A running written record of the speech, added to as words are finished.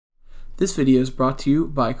This video is brought to you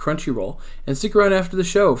by Crunchyroll, and stick around after the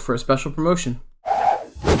show for a special promotion.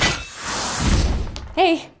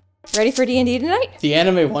 Hey, ready for D&D tonight? The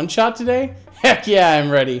anime one-shot today? Heck yeah,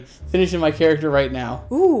 I'm ready. Finishing my character right now.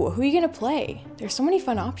 Ooh, who are you gonna play? There's so many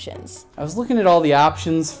fun options. I was looking at all the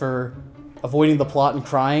options for avoiding the plot and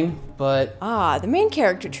crying, but... The main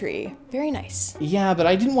character tree. Very nice. Yeah, but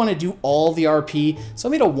I didn't want to do all the RP, so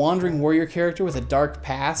I made a wandering warrior character with a dark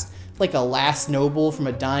past, like a last noble from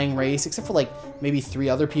a dying race, except for like maybe 3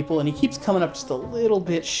 other people, and he keeps coming up just a little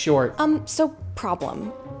bit short. So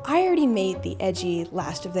problem. I already made the edgy,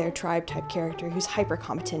 last of their tribe type character who's hyper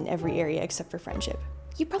competent in every area except for friendship.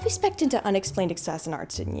 You probably spec'd into unexplained assassin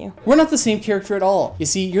arts, didn't you? We're not the same character at all. You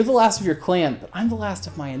see, you're the last of your clan, but I'm the last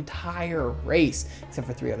of my entire race, except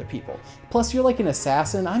for 3 other people. Plus, you're like an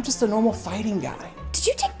assassin, I'm just a normal fighting guy. Did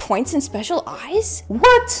you take points in special eyes?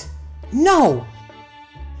 What? No!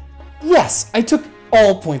 Yes, I took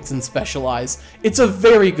all points in special eyes. It's a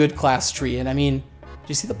very good class tree, and I mean, do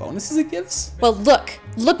you see the bonuses it gives? Well, look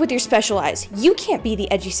with your special eyes. You can't be the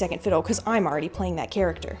edgy second fiddle because I'm already playing that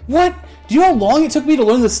character. What? Do you know how long it took me to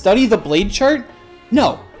learn to study the blade chart?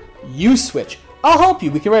 No, you switch. I'll help you.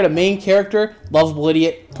 We can write a main character, lovable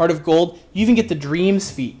idiot, heart of gold. You even get the dreams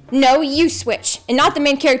feat. No, you switch. And not the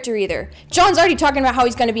main character either. John's already talking about how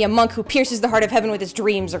he's going to be a monk who pierces the heart of heaven with his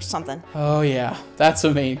dreams or something. Oh yeah, that's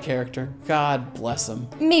a main character. God bless him.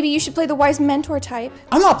 Maybe you should play the wise mentor type.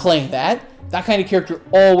 I'm not playing that. That kind of character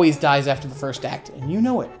always dies after the first act, and you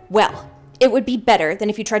know it. Well, it would be better than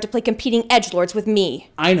if you tried to play competing edgelords with me.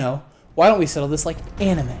 I know. Why don't we settle this like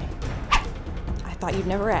anime? I thought you'd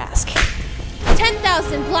never ask.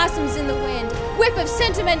 10,000 blossoms in the wind, whip of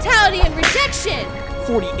sentimentality and rejection.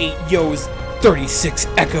 48 yo's, 36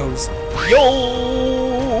 echoes.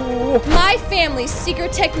 Yo! My family's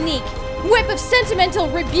secret technique, whip of sentimental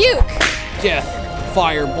rebuke. Death,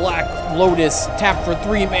 fire, black, lotus, tap for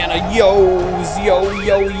 3 mana, yo's, yo's,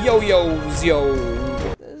 yo.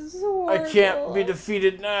 This is horrible. I can't be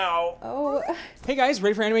defeated now. Oh. Hey guys,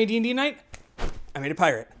 ready for anime D&D night? I made a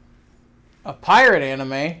pirate. A pirate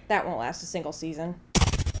anime? That won't last a single season.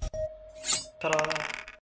 Ta-da!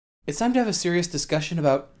 It's time to have a serious discussion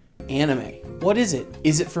about anime. What is it?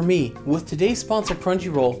 Is it for me? With today's sponsor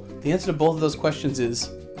Crunchyroll, the answer to both of those questions is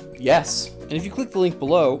yes. And if you click the link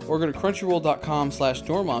below, or go to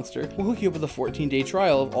crunchyroll.com/doormonster, we'll hook you up with a 14-day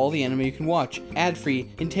trial of all the anime you can watch,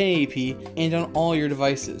 ad-free, in 1080p, and on all your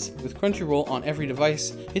devices. With Crunchyroll on every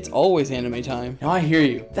device, it's always anime time. Now I hear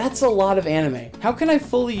you. That's a lot of anime. How can I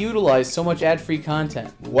fully utilize so much ad-free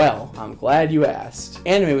content? Well, I'm glad you asked.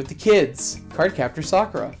 Anime with the kids, Cardcaptor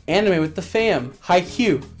Sakura. Anime with the fam,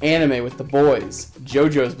 Haikyuu. Anime with the boys,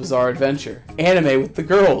 JoJo's Bizarre Adventure. Anime with the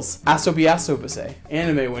girls, Asobi Asobase.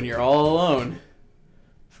 Anime when you're all alone.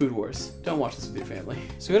 Food Wars. Don't watch this with your family.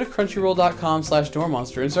 So go to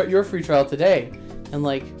crunchyroll.com/doormonster and start your free trial today. And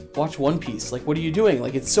like, watch One Piece. Like, what are you doing?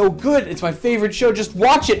 Like, it's so good. It's my favorite show. Just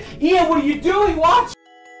watch it. Ian, what are you doing? Watch!